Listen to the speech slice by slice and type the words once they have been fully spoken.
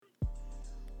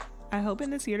I hope in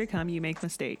this year to come you make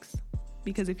mistakes.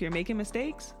 Because if you're making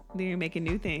mistakes, then you're making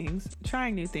new things,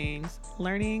 trying new things,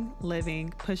 learning,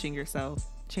 living, pushing yourself,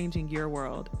 changing your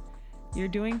world. You're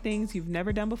doing things you've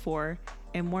never done before,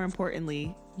 and more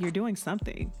importantly, you're doing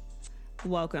something.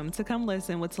 Welcome to Come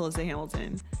Listen with Talissa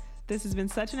Hamilton. This has been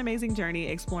such an amazing journey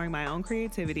exploring my own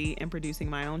creativity and producing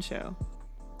my own show.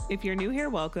 If you're new here,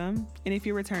 welcome. And if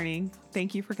you're returning,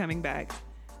 thank you for coming back.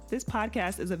 This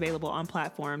podcast is available on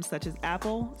platforms such as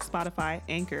Apple, Spotify,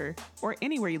 Anchor, or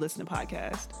anywhere you listen to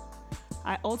podcasts.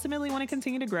 I ultimately want to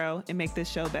continue to grow and make this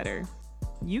show better.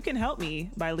 You can help me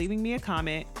by leaving me a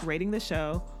comment, rating the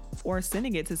show, or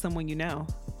sending it to someone you know.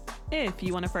 If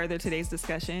you want to further today's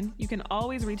discussion, you can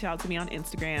always reach out to me on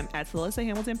Instagram at Talissa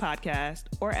Hamilton Podcast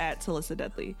or at Talissa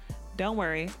Dudley. Don't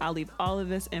worry, I'll leave all of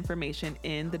this information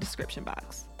in the description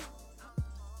box.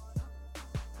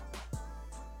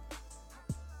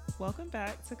 Welcome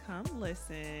back to Come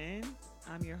Listen.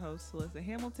 I'm your host, Talissa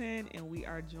Hamilton, and we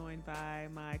are joined by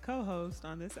my co-host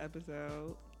on this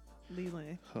episode,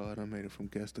 Leland. Oh, I done made it from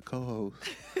guest to co-host.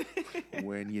 I'm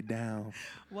wearing you down.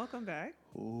 Welcome back.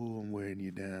 Oh, I'm wearing you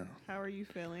down. How are you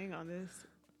feeling on this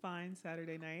fine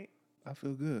Saturday night? I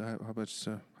feel good. How about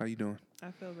yourself? How you doing? I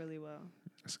feel really well.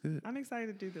 That's good. I'm excited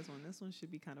to do this one. This one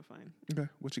should be kind of fun. Okay,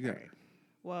 what you got? All right.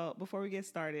 Well, before we get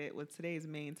started with today's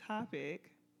main topic,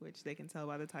 which they can tell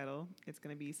by the title, it's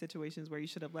going to be situations where you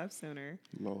should have left sooner.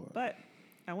 Lord. But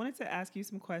I wanted to ask you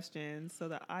some questions so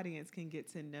the audience can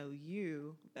get to know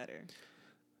you better.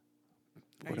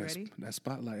 Are you ready? That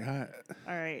spotlight hot.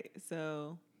 All right.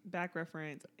 So back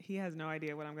reference, he has no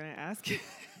idea what I'm going to ask you.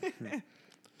 Be with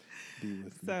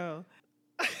me. So,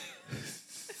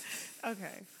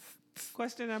 okay.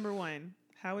 Question number 1.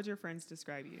 How would your friends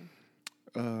describe you?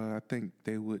 I think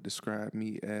they would describe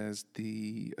me as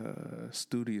the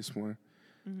studious one.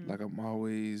 Mm-hmm. Like I'm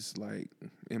always like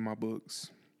in my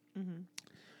books. Mm-hmm.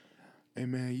 Hey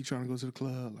man, you trying to go to the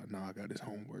club? Like, nah, I got this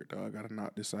homework, dog. I gotta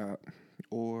knock this out.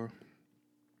 Or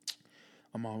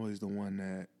I'm always the one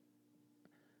that,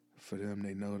 for them,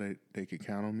 they know that they could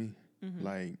count on me. Mm-hmm.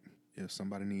 Like if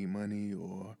somebody need money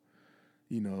or,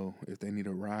 you know, if they need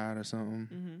a ride or something,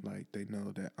 mm-hmm. like they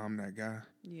know that I'm that guy.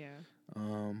 Yeah.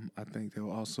 I think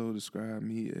they'll also describe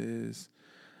me as,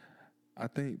 I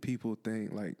think people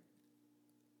think like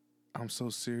I'm so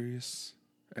serious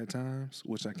at times,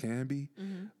 which I can be,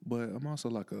 mm-hmm. but I'm also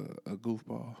like a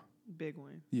goofball. Big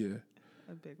one. Yeah.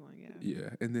 A big one, yeah. Yeah.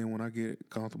 And then when I get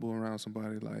comfortable around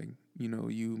somebody like, you know,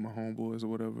 you, my homeboys or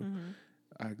whatever, mm-hmm.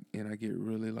 I get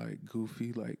really like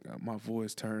goofy, like my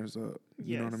voice turns up.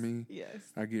 You know what I mean? Yes.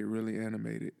 I get really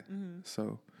animated. Mm-hmm.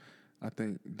 So I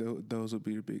think those would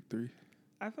be the big 3.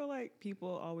 I feel like people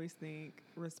always think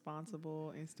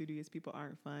responsible and studious people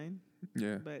aren't fun.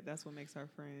 Yeah. But that's what makes our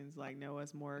friends like know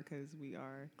us more, because we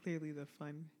are clearly the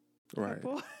fun right.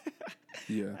 couple.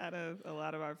 Yeah. Out of a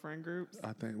lot of our friend groups.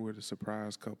 I think we're the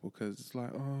surprise couple, because it's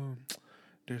like, oh,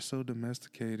 they're so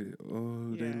domesticated.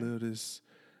 Oh, yeah. They live this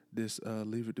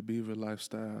Leave It to Beaver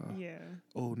lifestyle. Yeah.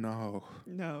 Oh, no.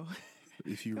 No.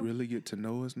 If you really get to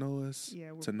know us,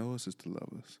 yeah, to know us is to love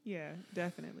us. Yeah,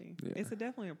 definitely. Yeah. It's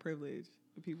definitely a privilege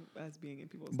for people us being in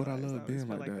people's but lives. I love being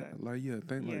like that. Like,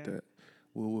 think like that.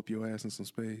 We'll whoop your ass in some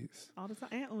spades. All the time.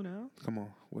 And Uno. Come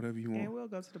on. Whatever you want. And we'll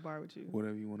go to the bar with you.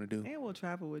 Whatever you want to do. And we'll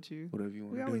travel with you. Whatever you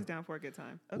want to do. We're always down for a good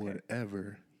time. Okay.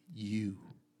 Whatever you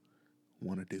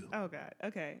want to do. Oh, God.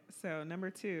 Okay. So,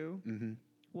 number 2. Mm-hmm.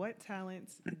 What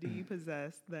talents do you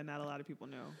possess that not a lot of people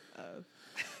know of?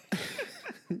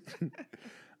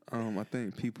 I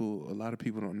think a lot of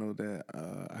people don't know that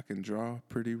I can draw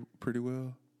pretty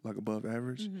well, like above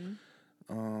average.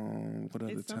 Mm-hmm. What other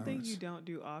talents? It's something you don't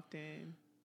do often.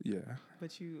 Yeah.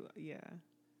 But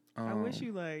I wish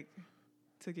you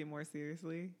took it more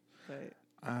seriously, but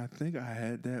I think I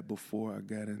had that before I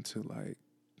got into like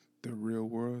the real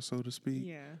world, so to speak.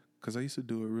 Yeah. Because I used to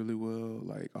do it really well,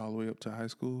 like all the way up to high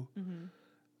school. Mm-hmm.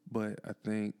 But I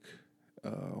think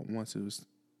once it was,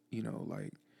 you know,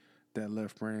 like that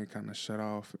left brain kind of shut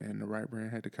off and the right brain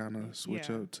had to kind of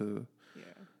switch up to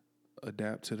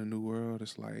adapt to the new world.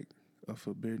 It's like a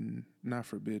not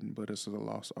forbidden, but it's a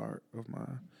lost art of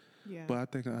mine. Yeah. But I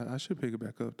think I should pick it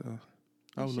back up, though.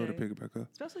 I would love to pick it back up.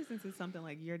 Especially since it's something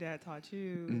like your dad taught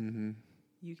you. Mm-hmm.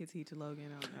 You could teach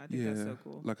Logan. I think that's so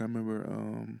cool. Like I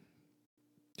remember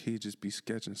he'd just be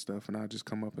sketching stuff and I'd just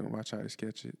come up and watch how he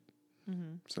sketch it.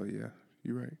 Mm-hmm. So yeah,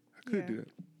 you're right. I could do that.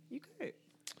 You could.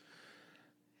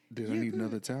 Did I need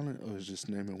another talent, or is just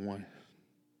naming one?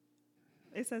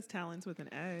 It says talents with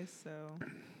an S, so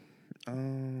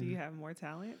do you have more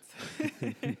talents?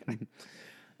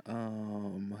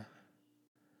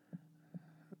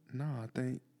 No, I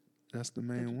think That's the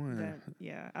main one.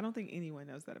 Yeah, I don't think anyone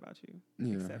knows that about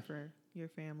you, except for your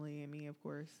family and me, of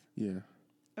course. Yeah.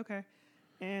 Okay,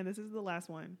 and this is the last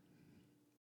one.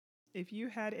 If you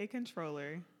had a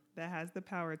controller that has the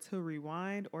power to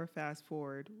rewind or fast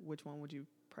forward, which one would you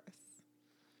press?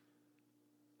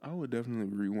 I would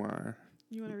definitely rewind.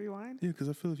 You want to rewind? Yeah, because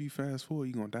I feel if you fast forward,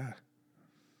 you're going to die.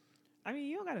 I mean,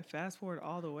 you don't got to fast forward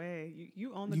all the way.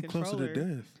 You own the controller. You closer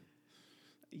to death.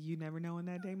 You never know when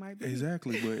that day might be.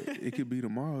 Exactly, but it could be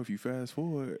tomorrow if you fast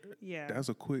forward. Yeah. That's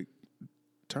a quick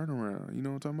turnaround. You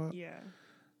know what I'm talking about? Yeah.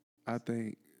 I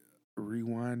think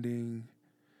rewinding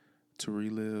to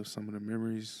relive some of the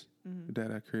memories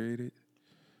that I created.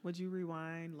 Would you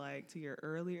rewind like to your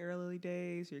early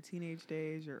days, your teenage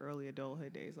days, your early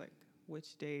adulthood days? Like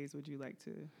which days would you like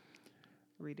to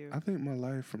redo? I think my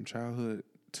life from childhood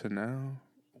to now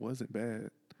wasn't bad.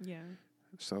 Yeah.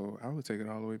 So I would take it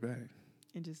all the way back.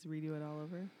 And just redo it all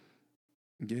over?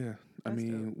 Yeah. That's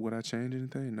dope. Would I change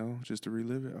anything? No. Just to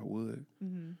relive it, I would.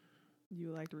 Mm-hmm. You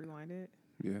would like to rewind it?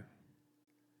 Yeah.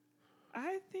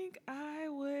 I think I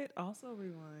would also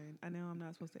rewind. I know I'm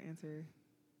not supposed to answer.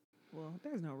 Well,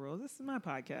 there's no rules. This is my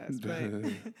podcast, but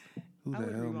Who I the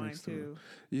would hell rewind makes too.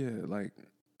 Yeah, like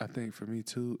I think for me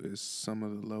too is some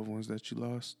of the loved ones that you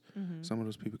lost. Mm-hmm. Some of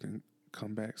those people can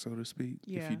come back, so to speak,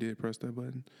 if you did press that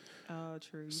button. Oh,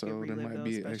 true. You so there might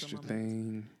be an extra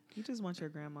thing. You just want your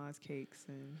grandma's cakes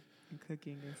and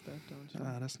cooking and stuff, don't you?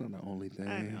 Nah, that's not the only thing.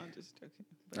 I know, I'm just joking.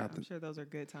 But I'm sure those are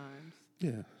good times.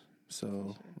 Yeah.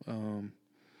 So,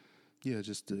 sure.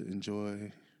 Just to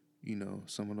enjoy,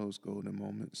 some of those golden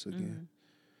moments again.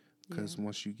 Because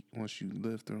once you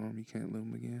live through them, you can't live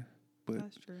them again. But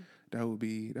that's true. That would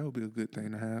be a good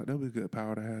thing to have. That would be a good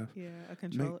power to have. Yeah, a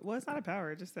controller. Well, it's not a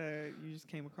power. It's just that you just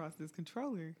came across this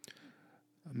controller.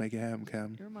 Make it happen,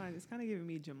 Captain. Your mind, it's kind of giving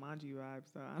me Jumanji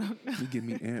vibes, though. I don't know. You give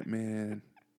me Ant-Man.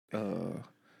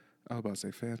 I was about to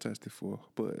say Fantastic Four,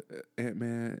 but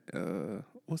Ant-Man.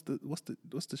 What's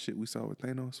the shit we saw with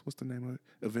Thanos? What's the name of it?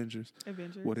 Avengers.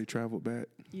 Where they traveled back.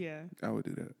 Yeah. I would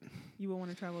do that. You would want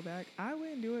to travel back? I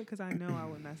wouldn't do it because I know I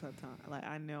would mess up time. Like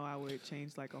I know I would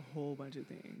change like a whole bunch of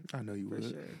things. I know you would. For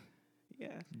sure.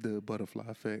 Yeah. The butterfly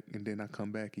effect, and then I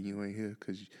come back and you ain't here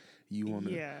because you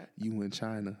in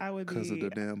China because of the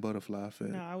damn butterfly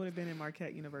effect. No, I would have been in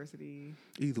Marquette University.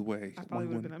 Either way, I probably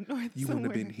would have been up north. You wouldn't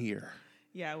have been here.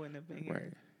 Yeah, I wouldn't have been here.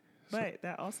 Right. But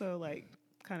that also like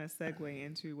kind of segue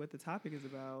into what the topic is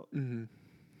about. Mm-hmm.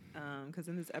 Because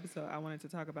in this episode, I wanted to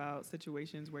talk about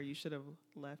situations where you should have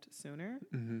left sooner.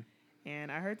 Mm-hmm.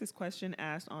 And I heard this question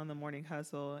asked on the Morning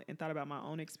Hustle and thought about my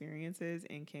own experiences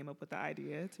and came up with the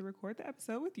idea to record the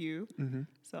episode with you. Mm-hmm.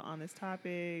 So on this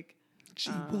topic,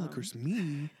 gee willikers,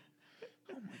 me.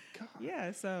 Oh my God.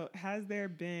 Yeah. So has there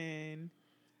been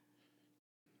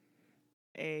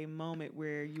a moment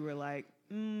where you were like,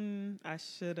 I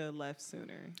should have left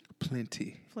sooner?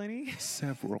 Plenty.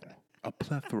 Several. A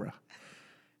plethora.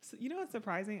 So, you know what's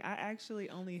surprising? I actually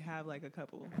only have like a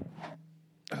couple.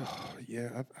 Oh,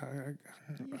 yeah.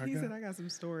 He said I got some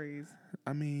stories.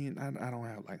 I mean, I don't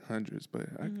have like hundreds, but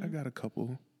I got a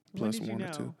couple plus one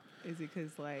or two. Is it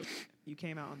because like you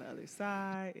came out on the other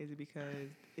side? Is it because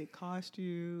it cost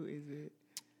you? Is it?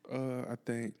 I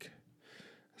think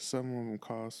some of them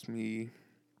cost me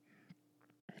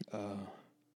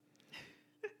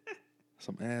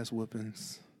some ass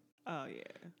whoopings. Oh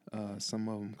yeah. Some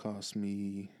of them cost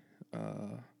me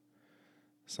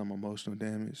some emotional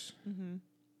damage. Mm-hmm.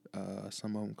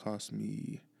 Some of them cost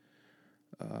me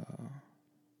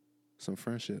some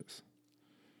friendships.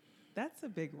 That's a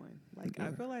big one. Like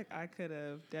I feel like I could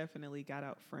have definitely got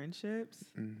out friendships,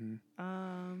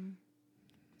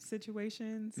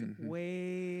 situations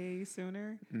way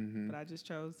sooner. But I just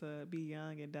chose to be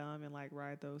young and dumb and like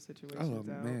ride those situations out.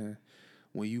 Oh man,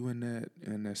 when you in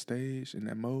that stage, in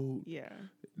that mode,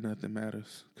 nothing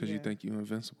matters because you think you're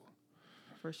invincible.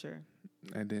 For sure.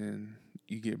 And then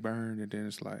you get burned, and then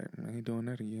it's like, I ain't doing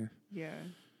that again. Yeah.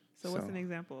 So what's an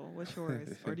example? What's yours?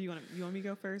 Or do you want me to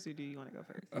go first, or do you want to go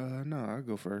first? No, I'll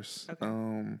go first. Okay.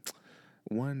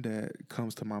 One that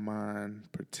comes to my mind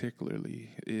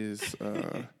particularly is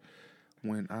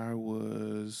when I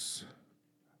was,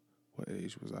 what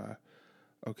age was I?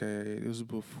 Okay, it was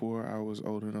before I was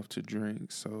old enough to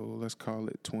drink, so let's call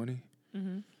it 20.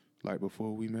 Mm-hmm. Like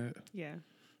before we met. Yeah.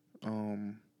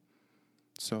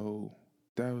 So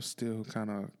that was still kind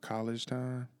of college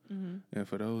time. Mm-hmm. And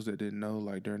for those that didn't know,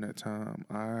 like during that time,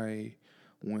 I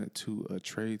went to a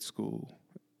trade school.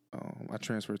 I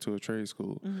transferred to a trade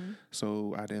school. Mm-hmm.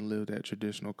 So I didn't live that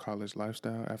traditional college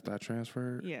lifestyle after I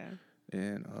transferred. Yeah.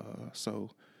 And so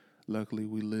luckily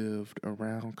we lived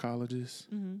around colleges.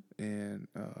 Mm-hmm. And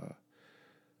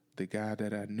the guy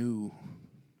that I knew,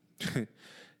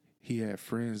 he had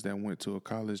friends that went to a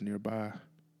college nearby,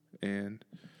 and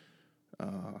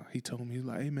he told me, he's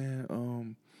like, hey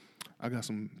man, I got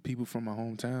some people from my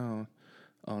hometown.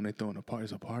 They throwing a party.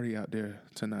 There's a party out there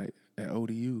tonight at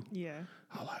ODU. Yeah.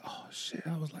 I was like, oh shit.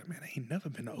 I was like, man, I ain't never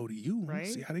been to ODU. Right.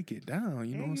 See how they get down.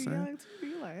 You know what I'm saying?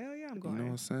 You like, hell yeah, I'm going. You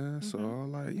know what I'm saying? So I was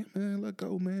like, yeah, man, let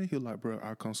go, man. He was like, bro,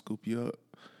 I'll come scoop you up.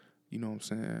 You know what I'm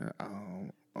saying?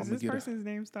 Does this person's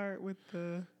name start with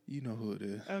the... You know who it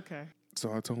is. Okay.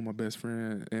 So I told my best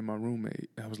friend and my roommate,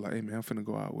 I was like, hey, man, I'm finna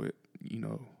go out with,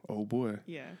 old boy.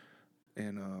 Yeah.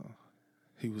 And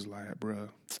he was like, bro,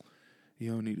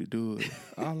 you don't need to do it.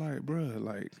 I like, bro,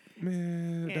 like,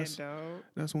 man,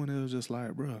 that's when it was just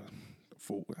like, bro,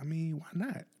 why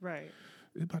not? Right.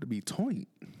 It's about to be toint.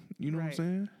 You know what I'm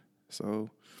saying? So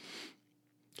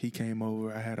he came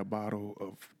over. I had a bottle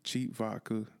of cheap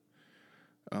vodka.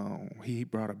 He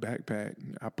brought a backpack.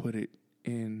 I put it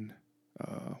in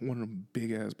one of them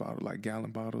big ass bottles, like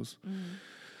gallon bottles. Mm-hmm.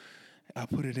 I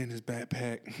put it in his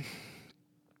backpack,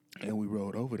 and we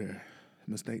rode over there.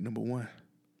 Mistake number one.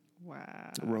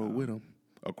 Wow. Rode with him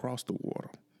across the water.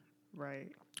 Right.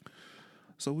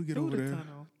 So we get over there,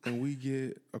 and we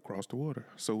get across the water.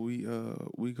 So we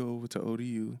go over to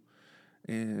ODU,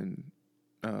 and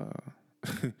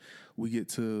we get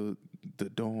to the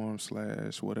dorm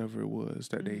 / whatever it was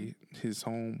that his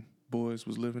home boys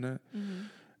was living at. Mm-hmm.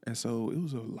 And so it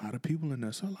was a lot of people in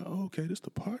there. So I'm like, oh, okay, this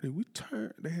the party. We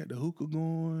turned. They had the hookah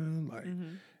going, like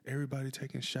everybody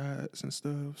taking shots and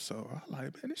stuff. So I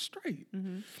like, man, it's straight.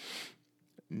 Mm-hmm.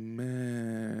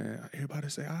 Man, everybody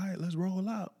say, all right, let's roll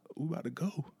out. We about to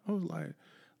go. I was like,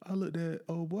 I looked at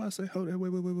old boy. I said, hold on, wait.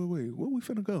 Where we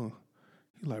finna go?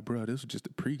 He like, bro, this was just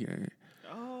a pregame.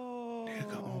 Oh.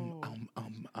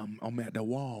 I'm at the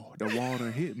wall. The wall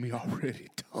done hit me already,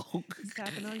 dog. He's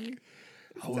tapping on you?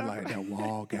 I was like, that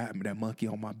wall got me, that monkey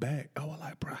on my back. I was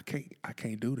like, bro, I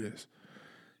can't do this.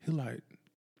 He like,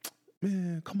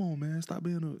 man, come on, man. Stop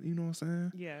being you know what I'm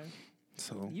saying? Yeah.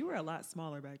 So you were a lot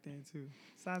smaller back then, too.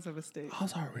 Size of a stick.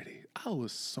 I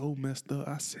was so messed up.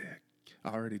 I said,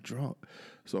 already drunk.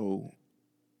 So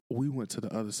we went to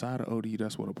the other side of OD.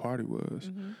 That's where the party was.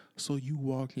 Mm-hmm. So you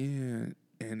walk in,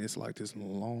 and it's like this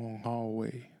long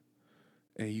hallway.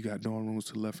 And you got dorm rooms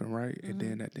to left and right. Mm-hmm. And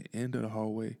then at the end of the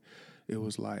hallway, it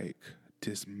was like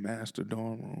this master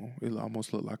dorm room. It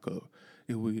almost looked like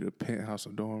it would be the penthouse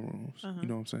of dorm rooms. You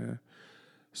know what I'm saying?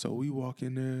 So we walk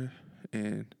in there,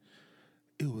 and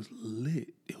it was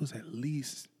lit. It was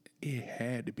it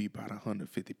had to be about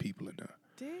 150 people in there.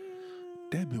 Damn.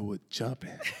 That bitch was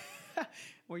jumping.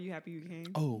 Were you happy you came?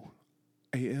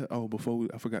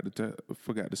 I forgot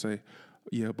to say,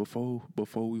 yeah, before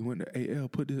we went to AL,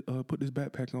 put this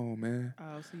backpack on, man.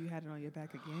 Oh, so you had it on your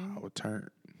back again? I would turn.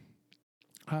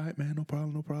 All right, man, no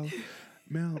problem.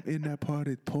 Man, I'm in that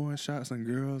party pouring shots in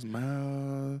girls'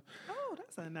 mouth. Oh,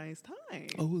 that's a nice time.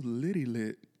 Oh, it was litty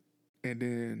lit. And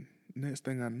then next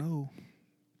thing I know,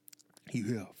 you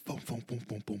hear boom, boom, boom,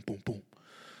 boom, boom, boom, boom.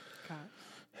 God.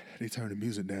 They turn the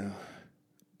music down.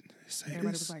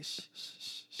 Everybody was like, shh,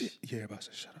 shh, shh. Yeah, everybody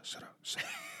said, shut up.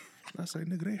 I say,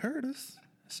 nigga, they heard us.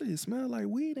 Shit smell like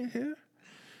weed in here.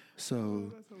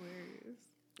 So. That's hilarious.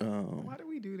 Why do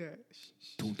we do that?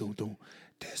 Doom.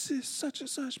 This is such and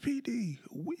such PD.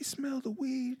 We smell the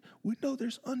weed. We know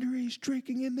there's underage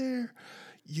drinking in there.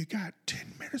 You got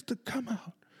 10 minutes to come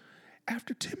out.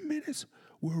 After 10 minutes,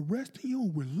 we're arresting you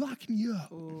and we're locking you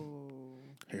up. Ooh.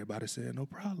 Everybody said, no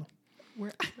problem. You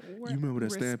remember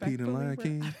that stampede in Lion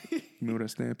King? You remember that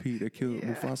stampede that killed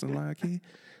Mufasa in Lion King?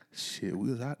 Shit, we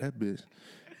was out that bitch.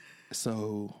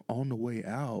 So on the way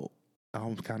out, I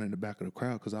was kind of in the back of the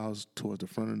crowd because I was towards the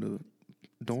front of the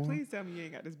dorm. Please tell me you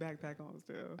ain't got this backpack on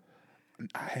still.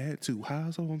 I had to. How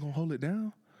else someone gonna hold it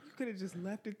down? You could have just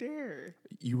left it there.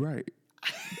 You right.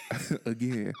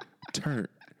 Again, turn.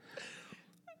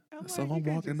 So I'm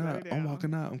walking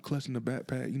out. I'm clutching the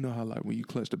backpack. You know how like when you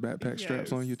clutch the backpack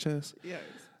straps on your chest? Yes.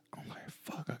 I'm like,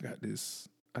 fuck, I got this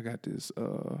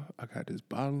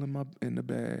bottle in the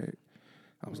bag.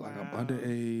 I was like, I'm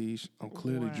underage. I'm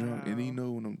clearly drunk. And you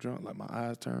know when I'm drunk, like my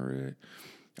eyes turn red.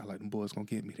 I like them boys gonna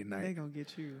get me tonight. They gonna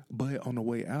get you. But on the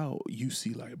way out, you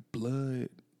see like blood.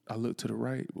 I look to the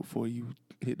right before you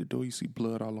hit the door. You see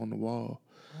blood all on the wall.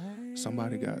 What?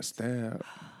 Somebody got stabbed.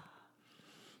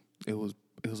 It was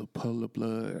a puddle of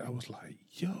blood. I was like,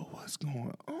 yo, what's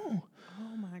going on?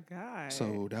 Oh my God.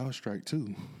 So that was strike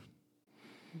 2.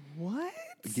 What?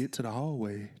 Get to the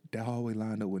hallway. That hallway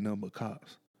lined up with nothing but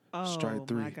cops. Oh, strike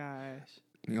 3. My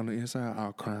gosh. On the inside, I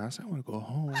was crying. I said, I want to go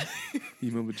home. You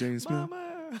remember James Smith?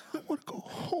 Mama. I want to go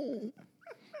home.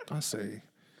 I say,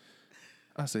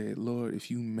 I said, Lord, if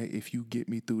you get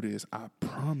me through this, I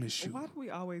promise you. Why do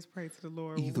we always pray to the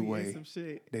Lord Either when we way, in some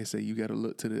shit? they say you got to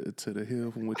look to the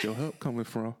hill from which your help coming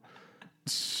from.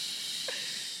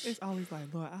 It's always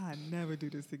like, Lord, I never do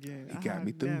this again. He got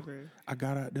me through. Never. I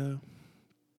got out there.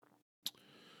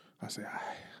 I said,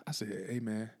 hey,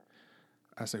 man.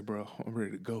 I said, bro, I'm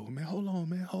ready to go. Man, hold on,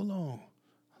 man. Hold on.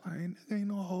 Like, ain't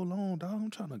no hold on, dog. I'm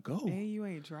trying to go. And you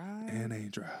ain't dry? And ain't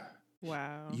dry.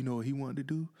 Wow. You know what he wanted to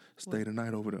do? Stay the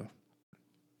night over there.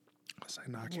 I was like,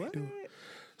 nah, I can't do it.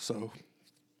 So,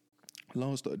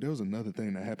 long story, there was another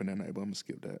thing that happened that night, but I'm going to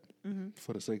skip that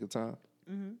for the sake of time.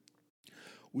 Mm-hmm.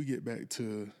 We get back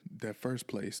to that first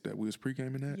place that we was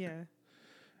pre-gaming at. Yeah.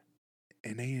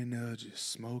 And they in there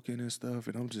just smoking and stuff.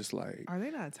 And I'm just like... Are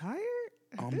they not tired?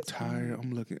 I'm tired.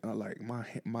 I'm looking like my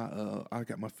I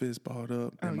got my fist balled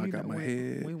up and I got my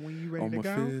head when you ready on to my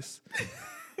go? fist.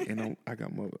 And I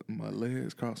got my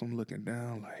legs crossed. I'm looking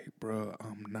down like, bro,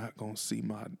 I'm not going to see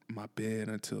my bed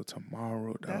until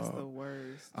tomorrow, dog. That's the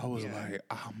worst. I was like,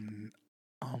 I'm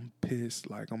pissed.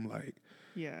 Like, I'm like,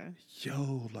 yeah,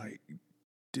 yo, like,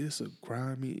 this a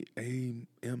grimy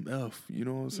AMF, you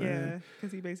know what I'm saying? Yeah,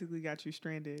 because he basically got you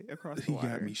stranded across the water.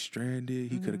 He got me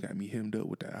stranded. He could have got me hemmed up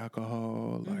with the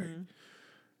alcohol. Like,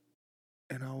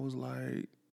 and I was like,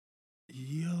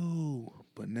 yo.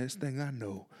 But next thing I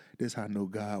know, this how I know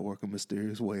God work in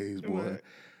mysterious ways, boy. What?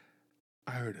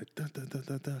 I heard a dun, dun, dun,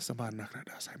 dun, dun, somebody knocking at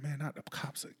the door. I was like, man, not the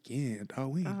cops again, dog.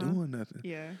 We ain't doing nothing.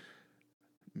 Yeah.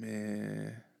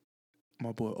 Man. My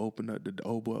old boy opened up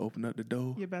the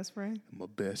door. Your best friend? My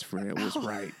best friend was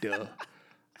right there.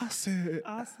 I said,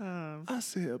 awesome. I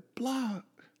said, block.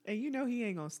 And you know he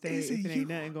ain't gonna stay if it ain't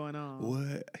nothing going on.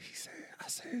 What? I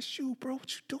said, shoot, bro,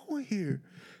 what you doing here?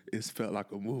 It felt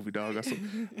like a movie, dog. I said,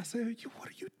 what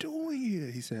are you doing here?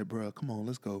 He said, bro, come on,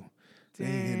 let's go. Dang.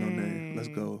 They ain't hitting on that. Let's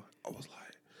go. I was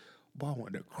like, boy, I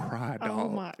wanted to cry, dog. Oh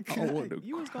my God.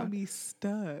 You was gonna be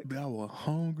stuck. But I was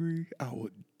hungry. I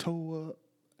would toe up.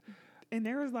 And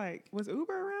there was was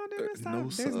Uber around at this time? No,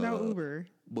 There's no Uber.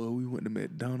 Boy, we went to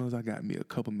McDonald's. I got me a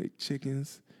couple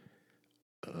McChickens,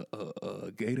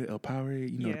 Gator, a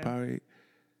Powerade, the Powerade.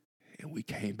 And we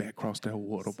came back across that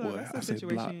water, so boy. I said,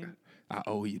 block, I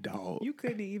owe you, dog. You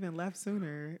couldn't even left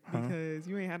sooner because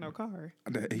you ain't had no car.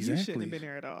 Exactly. You shouldn't have been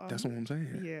there at all. That's what I'm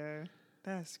saying. Yeah,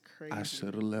 that's crazy. I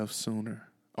should have left sooner.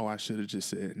 Oh, I should have just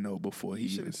said no before he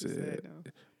even said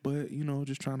no. But,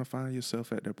 just trying to find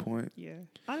yourself at that point. Yeah.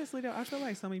 Honestly, though, I feel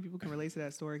like so many people can relate to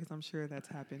that story because I'm sure that's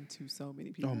happened to so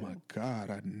many people. Oh, my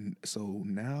God. So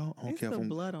now, I don't care if I'm...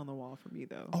 blood on the wall for me,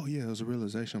 though. Oh, yeah. It was a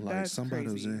realization. Like, that's somebody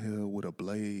crazy. Was in here with a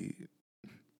blade.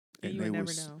 And you would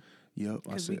never know. Yep.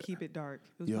 Because we keep it dark.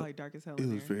 It was probably dark as hell. It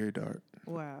was very dark.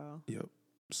 Wow. Yep.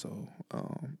 So,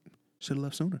 should have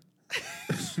left sooner.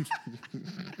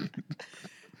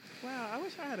 Wow, I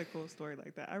wish I had a cool story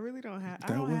like that. I really don't have.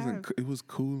 It was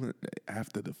cool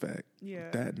after the fact.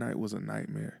 Yeah. That night was a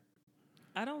nightmare.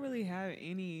 I don't really have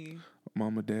any.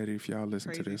 Mama, Daddy, if y'all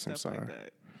listen to this, I'm sorry.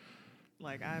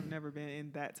 Like I've never been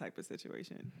in that type of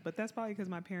situation. But that's probably because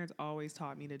my parents always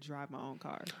taught me to drive my own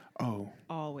car. Oh.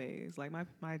 Always. Like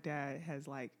my dad has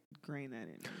grained that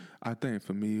in me. I think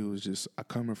for me it was just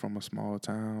coming from a small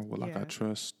town where I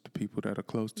trust the people that are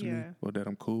close to me or that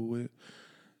I'm cool with.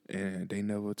 And they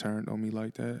never turned on me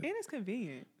like that. And it's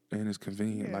convenient.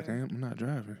 Yeah. Like, I'm not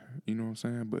driving. You know what I'm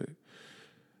saying? But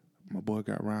my boy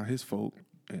got around his folk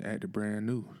and acted brand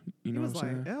new. You know what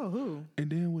I'm saying? Oh, who? And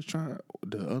then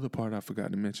the other part I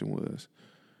forgot to mention was,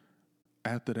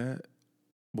 after that,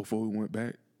 before we went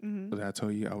back, that I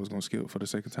told you I was going to skip for the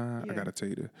second time, I got to tell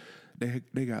you,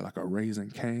 they got a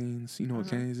Raising Cane's. You know what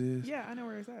Cane's is? Yeah, I know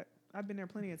where it's at. I've been there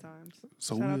plenty of times.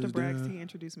 So shout out to Brax. He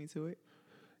introduced me to it.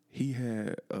 He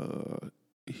had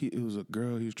it was a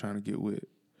girl he was trying to get with,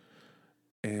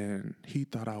 and he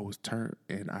thought I was turned,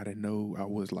 and I didn't know I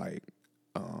was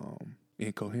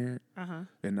incoherent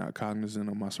and not cognizant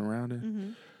of my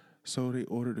surroundings. So they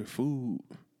ordered the food,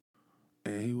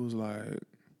 and he was like,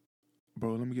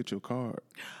 "Bro, let me get your card."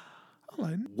 I'm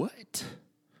like, "What?"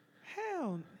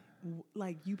 Hell,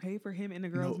 you pay for him and the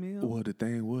girl's meal? Well, the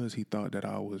thing was, he thought that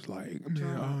I was like,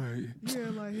 man, all right.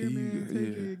 Yeah, here, man,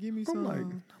 take it. Give me some.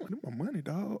 I'm like, my money,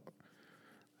 dog.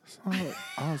 So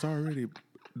I was already,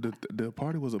 the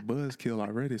party was a buzzkill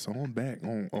already, so I'm back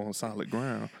on solid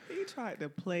ground. He tried to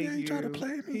play you. He tried to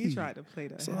play me. He tried to play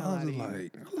the hell out of you. So I was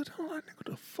like, what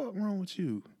the fuck wrong with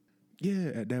you?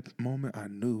 Yeah, at that moment, I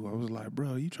knew. I was like,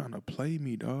 bro, you trying to play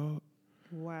me, dog?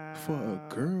 Wow. For a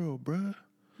girl, bro.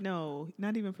 No,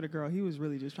 not even for the girl. He was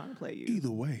really just trying to play you.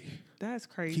 Either way. That's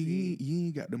crazy. You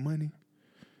ain't got the money.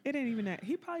 It ain't even that.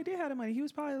 He probably did have the money. He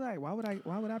was probably like, why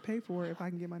would I pay for it if I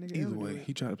can get my nigga? Either way,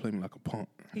 he tried to play me like a punk.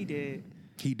 He did.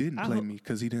 He didn't play me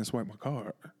because he didn't swipe my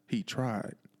card. He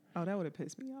tried. Oh, that would have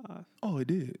pissed me off. Oh, it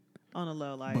did. On a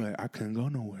low, like. But I couldn't go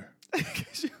nowhere.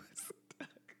 Because you was stuck.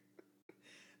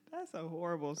 That's a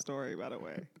horrible story, by the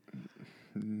way.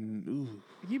 Ooh.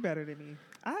 You better than me.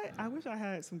 I wish I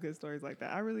had some good stories like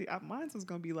that. Mine was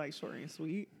gonna be like short and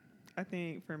sweet. I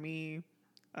think for me,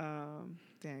 dang,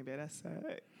 man, that's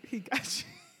sad. He got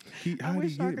you. How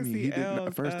did he get me? He did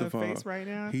not. First of all, face right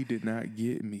now. He did not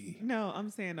get me. No, I'm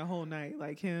saying the whole night,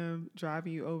 like him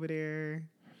driving you over there.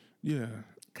 Yeah.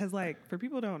 Cause like for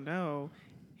people who don't know,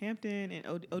 Hampton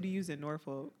and ODU's in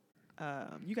Norfolk.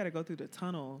 You got to go through the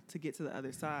tunnel to get to the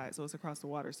other side, so it's across the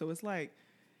water. So it's like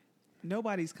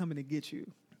nobody's coming to get you.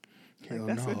 Hell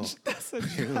like, no. That's a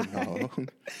Hell no.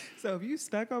 So if you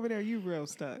stuck over there, you real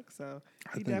stuck. So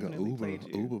he definitely played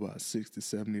you. Uber about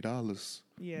 $60-$70.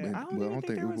 Yeah, I don't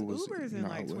think there was Ubers in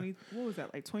like 20. What was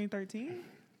that? Like 2013?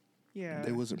 Yeah,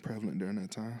 they wasn't prevalent during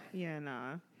that time. Yeah,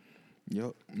 nah.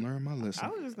 Yep, learn my lesson. I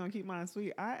was just gonna keep mine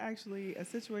sweet. A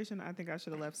situation I think I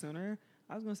should have left sooner.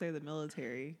 I was gonna say the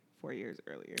military 4 years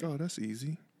earlier. Oh, that's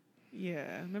easy.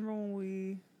 Yeah, remember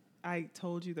when I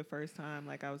told you the first time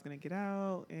like I was gonna get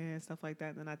out and stuff like that,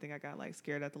 and then I think I got like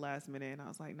scared at the last minute, and I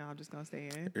was like, no, I'm just gonna stay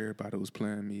in. Everybody was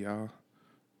playing me, y'all.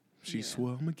 She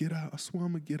swore, I'm gonna get out. I swore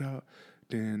I'm gonna get out.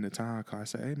 Then the time I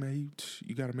said, hey man,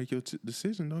 you gotta make your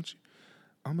decision, don't you?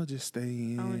 I'm gonna just stay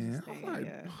in. I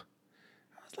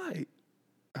was like,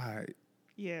 all right.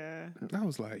 Yeah. I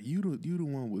was like, you the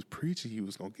one was preaching you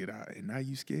was gonna get out, and now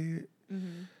you scared.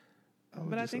 Mm-hmm.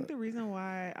 But I think the reason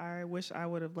why I wish I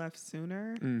would have left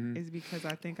sooner is because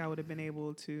I think I would have been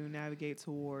able to navigate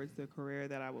towards the career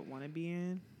that I would want to be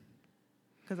in.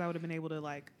 Because I would have been able to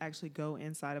like actually go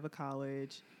inside of a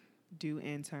college, do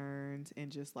interns, and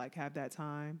just like have that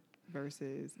time.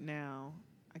 Versus now,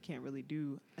 I can't really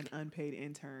do an unpaid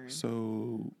intern.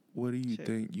 So, what do you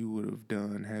think you would have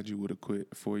done had you would have quit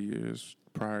 4 years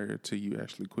prior to you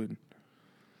actually quitting?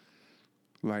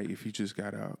 Like if you just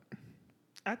got out.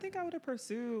 I think I would have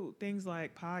pursued things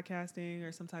like podcasting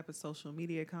or some type of social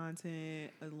media content,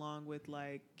 along with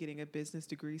like getting a business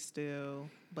degree still.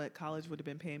 But college would have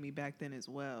been paying me back then as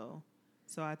well.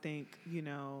 So I think,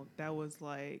 that was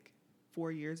like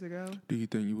 4 years ago. Do you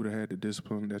think you would have had the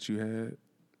discipline that you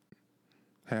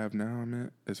have now, I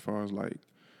meant, as far as like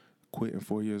quitting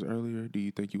 4 years earlier? Do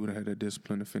you think you would have had the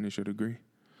discipline to finish your degree?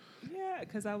 Yeah,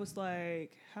 because I was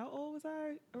like, how old was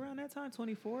I around that time?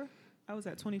 24? I was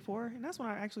at 24, and that's when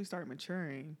I actually started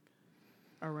maturing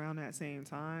around that same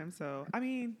time. So, I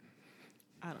mean,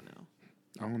 I don't know.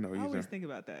 I don't know either. I always think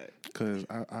about that. Because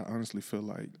I honestly feel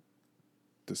like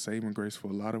the saving grace for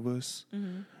a lot of us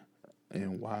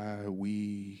and why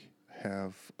we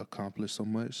have accomplished so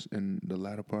much in the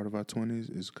latter part of our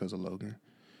 20s is because of Logan.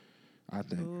 I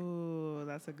think. Ooh,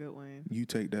 that's a good one. You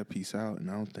take that piece out, and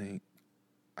I don't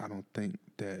think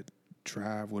that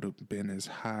drive would have been as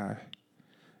high.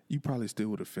 You probably still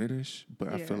would have finished, but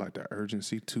I feel like the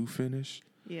urgency to finish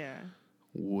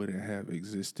wouldn't have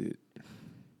existed.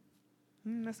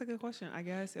 That's a good question. I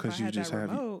guess if I had had that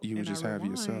remote you would just have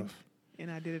yourself.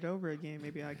 And I did it over again,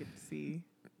 maybe I get to see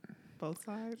both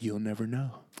sides. You'll never know.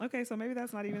 Okay, so maybe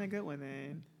that's not even a good one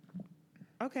then.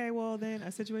 Okay, well then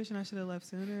a situation I should have left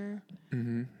sooner.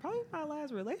 Mm-hmm. Probably my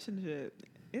last relationship.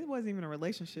 It wasn't even a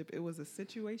relationship. It was a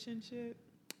situationship.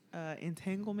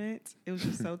 Entanglement. It was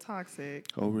just so toxic.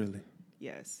 Oh, really?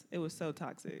 Yes, it was so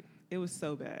toxic. It was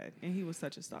so bad, and he was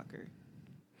such a stalker,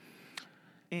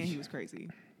 and he was crazy.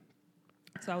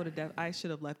 So I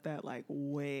should have left that like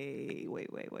way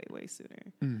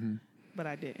sooner. Mm-hmm. But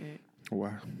I didn't.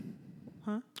 Why?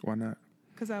 Huh? Why not?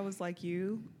 Because I was like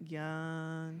you,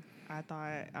 young. I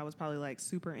thought I was probably like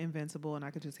super invincible, and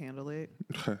I could just handle it.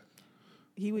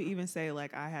 He would even say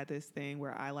like I had this thing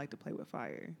where I like to play with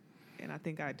fire. And I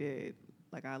think I did.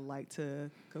 Like, I like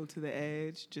to go to the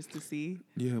edge just to see.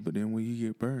 Yeah, but then when you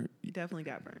get burnt. You definitely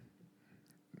got burnt.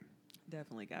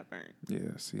 Yeah,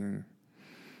 see.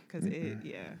 Because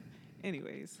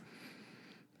Anyways.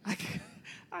 I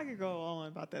could go on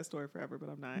about that story forever, but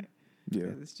I'm not. Yeah.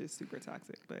 It's just super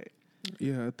toxic, but.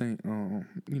 Yeah, I think,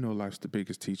 life's the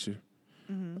biggest teacher.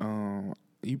 Mm-hmm.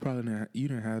 You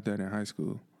didn't have that in high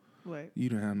school. What? You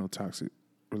didn't have no toxic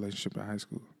relationship in high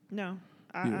school. No.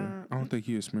 I don't think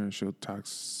you experienced your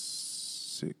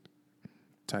toxic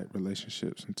type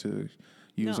relationships until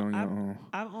you was on your own.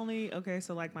 I've only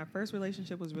so like my first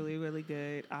relationship was really, really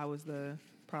good. I was the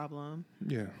problem.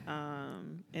 Yeah.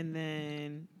 And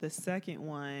then the second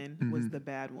one was the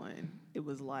bad one. It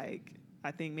was like I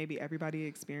think maybe everybody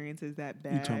experiences that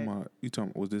bad. You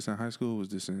talking was this in high school or was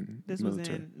this in This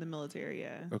military? was in the military,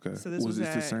 yeah. Okay. So this was this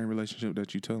the at, same relationship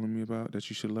that you telling me about that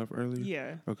you should love earlier?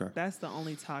 Yeah. Okay. That's the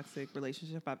only toxic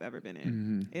relationship I've ever been in.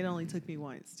 Mm-hmm. It only took me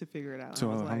once to figure it out. So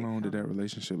I was how like, long did that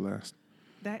relationship last?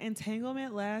 That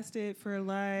entanglement lasted for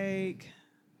like,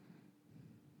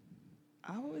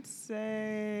 I would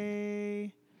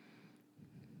say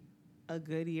a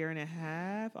good year and a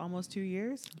half, almost 2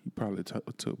 years. You probably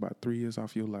took about 3 years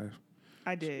off your life.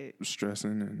 I did.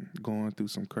 Stressing and going through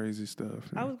some crazy stuff.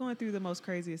 I was going through the most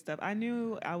craziest stuff. I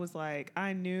knew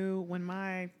when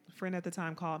my friend at the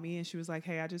time called me and she was like,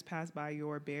 hey, I just passed by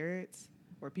your Barrett's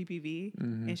or PPV.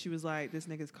 Mm-hmm. And she was like, this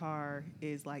nigga's car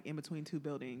is like in between two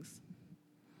buildings.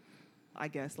 I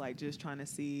guess like just trying to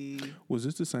see. Was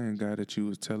this the same guy that you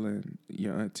was telling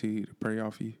your auntie to pray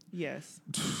off you? Yes.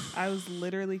 I was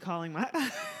literally calling my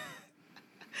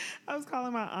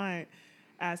aunt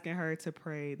asking her to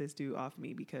pray this dude off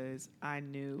me because I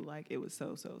knew like it was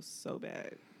so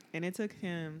bad. And it took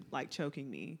him like choking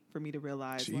me for me to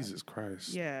realize Jesus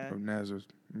Christ. Yeah. From Nazareth,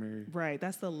 Mary. Right.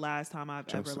 That's the last time I've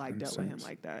Joseph ever like dealt with him Saints.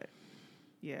 like that.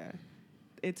 Yeah.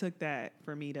 It took that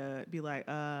for me to be like,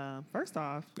 first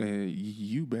off. And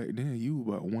you back then, you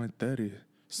were about 130.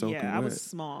 Soaking yeah, I wet. was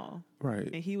small. Right.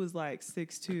 And he was like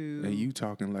 6'2". And you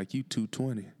talking like you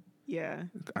 220. Yeah.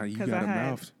 You got a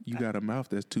mouth. You got a mouth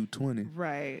that's 220.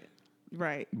 Right.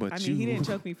 Right. But I mean, he didn't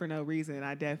choke me for no reason.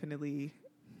 I definitely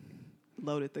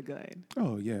loaded the gun.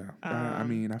 Oh yeah. I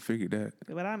mean, I figured that.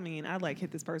 But I mean, I like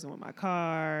hit this person with my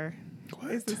car.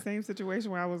 What? It's the same situation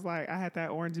where I was like, I had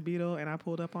that orange Beetle and I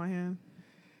pulled up on him.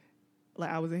 Like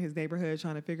I was in his neighborhood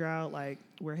trying to figure out like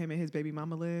where him and his baby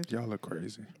mama lived. Y'all are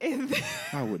crazy. And then,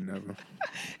 I would never.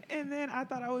 and then I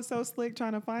thought I was so slick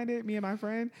trying to find it, me and my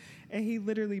friend, and he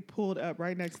literally pulled up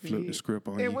right next to me. Flip the script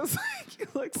on you. It was like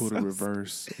it looked Put so a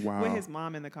reverse. Wow. with his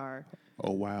mom in the car.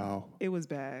 Oh wow. It was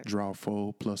bad. Draw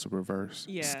fold plus a reverse.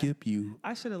 Yeah. Skip you.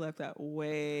 I should have left that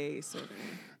way sooner.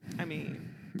 I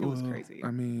mean, it was crazy. I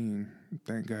mean,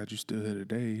 thank God you still here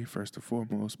today, first and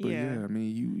foremost. But yeah, I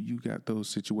mean, you got those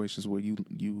situations where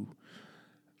you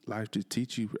life to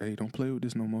teach you, hey, don't play with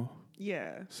this no more.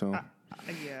 Yeah. So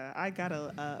I got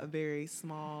a very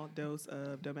small dose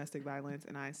of domestic violence,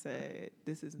 and I said,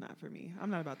 this is not for me.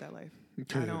 I'm not about that life.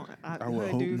 okay. I would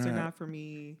hood hope dudes are not. not for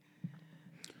me.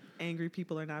 Angry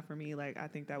people are not for me. Like, I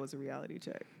think that was a reality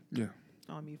check Yeah.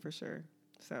 on me for sure.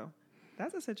 So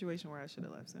that's a situation where I should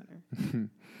have left center.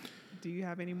 Do you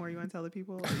have any more you want to tell the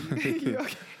people? Or you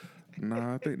okay? No,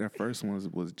 I think that first one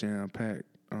was jam packed.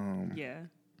 Yeah.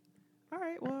 All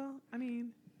right. Well, I mean,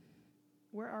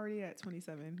 we're already at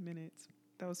 27 minutes.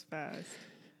 That was fast.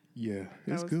 Yeah,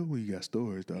 it's good when you got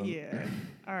stories, dog. Yeah.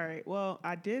 All right. Well,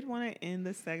 I did want to end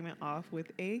this segment off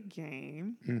with a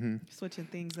game. Mm-hmm. Switching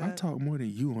things up. I talked more than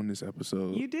you on this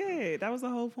episode. You did. That was the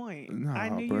whole point. Nah, I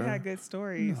knew you bruh. had good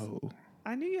stories. No.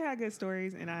 I knew you had good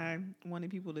stories, and I wanted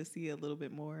people to see a little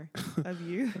bit more of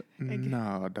you.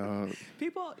 Nah, dog.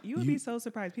 People, you would be so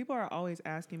surprised. People are always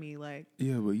asking me, like,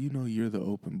 Yeah, but you know you're the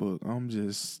open book. I'm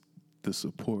just the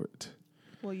support.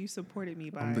 well, you supported me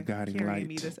by I'm the guiding carrying light.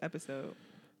 me this episode.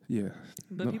 Yeah.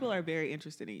 But No. people are very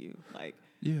interested in you. Like,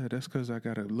 Yeah, that's because I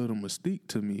got a little mystique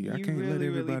to me. I You can't let really,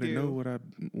 really everybody do. know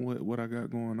what I got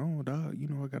going on, dog. You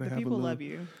know I gotta the have people a little. love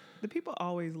you. The people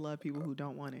always love people who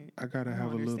don't want it. I gotta I have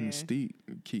a don't little understand.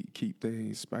 mystique. Keep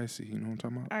things spicy. You know what I'm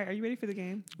talking about? All right, are you ready for the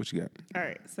game? What you got? All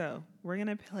right, so we're going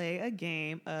to play a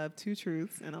game of 2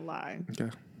 truths and a lie. Okay.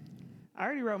 I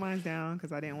already wrote mine down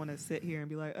because I didn't want to sit here and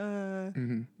be like,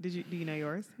 Mm-hmm. do you know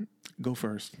yours? Go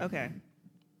first. Okay.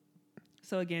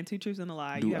 So again, 2 truths and a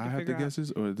lie. Do you I have to have figure to guess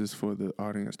this, or is this for the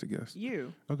audience to guess?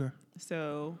 You. Okay.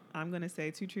 So I'm going to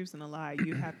say 2 truths and a lie.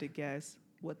 You have to guess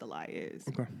what the lie is.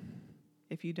 Okay.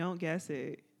 If you don't guess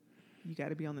it, you got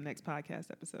to be on the next podcast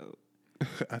episode.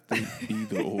 I think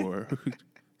either or.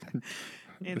 And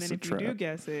It's then a if you do trap.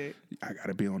 guess it, I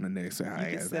gotta be on the next. you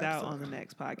can sit out on the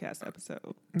next podcast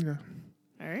episode. Yeah.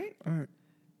 All right? All right.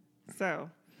 So,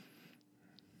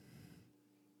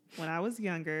 when I was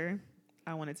younger,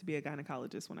 I wanted to be a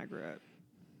gynecologist when I grew up.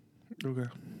 Okay.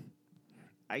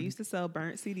 I used to sell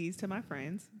burnt CDs to my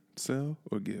friends. Sell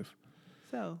or give?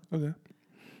 So, Okay.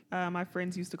 my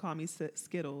friends used to call me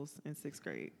Skittles in 6th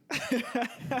grade.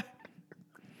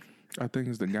 I think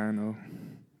it's the gyno.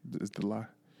 It's the lie.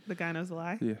 The gyno's a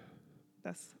lie? Yeah.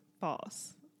 That's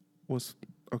false. What's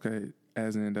okay?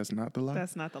 As in, that's not the lie.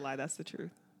 That's not the lie. That's the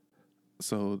truth.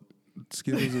 So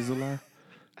Skittles is a lie.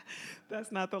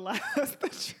 That's not the lie. That's the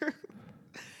truth.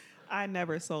 I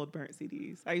never sold burnt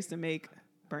CDs. I used to make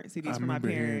burnt CDs I for my remember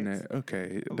hearing parents. that.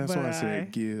 Okay, that's why I But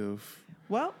said give.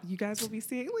 Well, you guys will be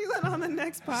seeing Leland on the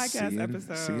next podcast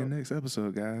episode. See you next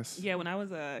episode, guys. Yeah, when I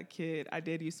was a kid, I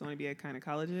did used to want to be a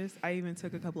gynecologist. I even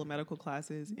took a couple of medical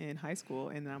classes in high school,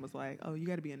 and then I was like, oh, you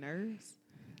got to be a nurse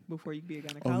before you can be a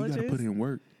gynecologist. Oh, you got to put in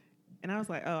work. And I was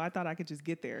like, oh, I thought I could just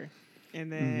get there. And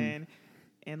then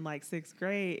in like 6th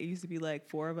grade, it used to be like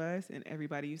 4 of us, and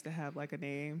everybody used to have like a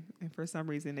name. And for some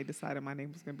reason, they decided my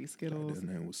name was going to be Skittles. That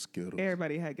name was Skittles.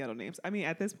 Everybody had ghetto names. I mean,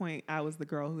 at this point, I was the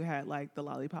girl who had like the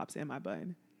lollipops in my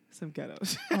bun. Some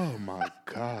ghettos. Oh my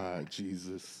God,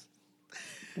 Jesus.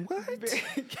 What? Very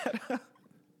ghetto.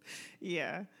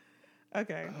 Yeah.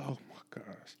 Okay. Oh my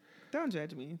gosh. Don't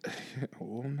judge me.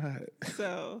 Well, I'm not.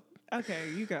 So, okay,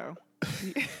 you go.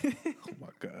 Oh my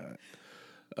God.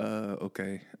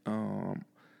 Okay.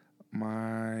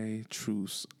 My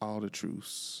truths, all the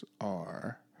truths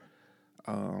are,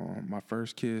 my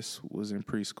first kiss was in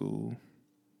preschool.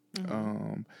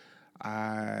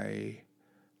 I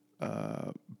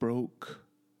broke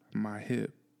my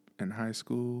hip in high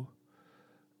school,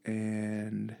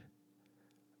 and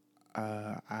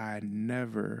I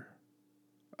never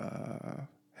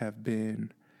have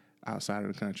been outside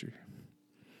of the country.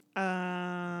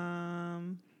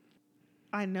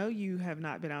 I know you have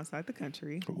not been outside the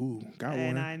country. Ooh, got one.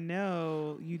 And I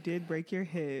know you did break your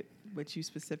hip, but you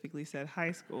specifically said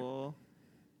high school.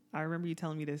 I remember you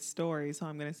telling me this story, so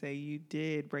I'm going to say you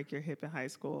did break your hip in high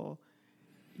school.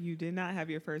 You did not have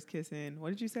your first kiss in,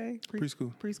 what did you say?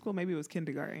 Preschool. Preschool, maybe it was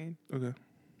kindergarten. Okay.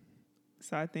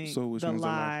 So I think So which the one's a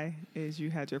lie is you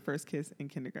had your first kiss in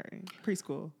kindergarten.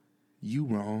 Preschool. You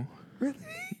wrong. Really?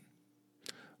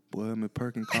 Boy, Miss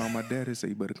Perkins called my daddy and said,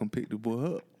 you better come pick the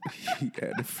boy up. He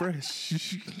acted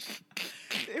fresh.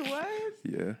 It was?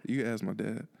 Yeah, you can ask my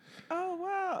dad. Oh,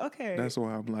 wow. Okay. That's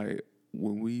why I'm like,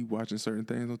 when we watching certain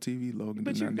things on TV, Logan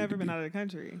But did not you've need never to been be. out of the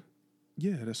country.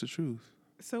 Yeah, that's the truth.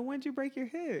 So when'd you break your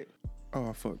hip? Oh,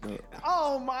 I fucked up.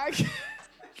 Oh, my God.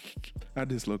 I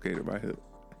dislocated my hip.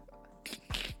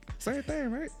 Same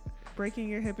thing, right? Breaking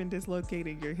your hip and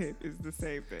dislocating your hip is the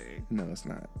same thing. No, it's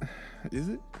not. Is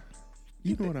it?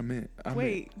 You know what I meant.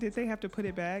 Wait, did they have to put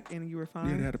it back and you were fine?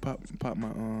 Yeah, they had to pop my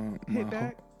hip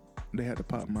back? They had to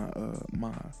pop my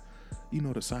my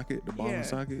the socket, the ball and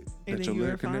socket And that then your you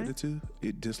leg were connected to.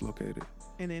 It dislocated.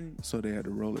 And then So they had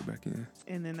to roll it back in.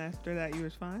 And then after that you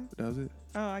was fine? That was it.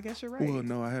 Oh, I guess you're right. Well,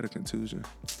 no, I had a contusion.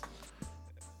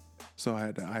 So I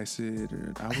had to ice it,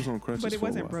 and I was on crutches. But it for a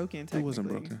wasn't while. broken, technically. It wasn't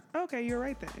broken. Okay, you're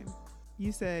right then.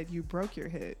 You said you broke your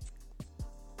hip.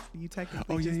 You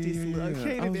technically Oh, yeah, just yeah,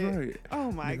 dislocated I was it. right. Oh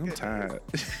my Nigga, goodness. I'm tired.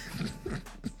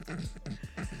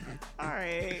 All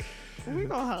right. We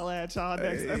gonna holla at y'all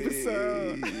next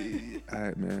episode. All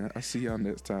right, man. I'll see y'all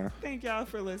next time. Thank y'all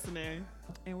for listening.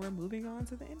 And we're moving on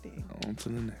to the ending. On to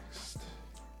the next.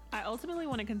 I ultimately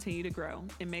want to continue to grow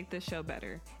and make this show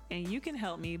better. And you can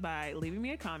help me by leaving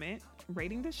me a comment,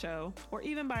 rating the show, or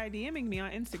even by DMing me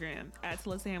on Instagram at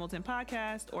Talissa Hamilton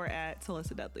Podcast or at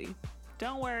Talissa Dudley.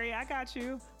 Don't worry, I got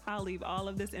you. I'll leave all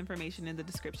of this information in the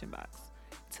description box.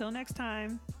 Till next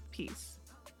time, peace.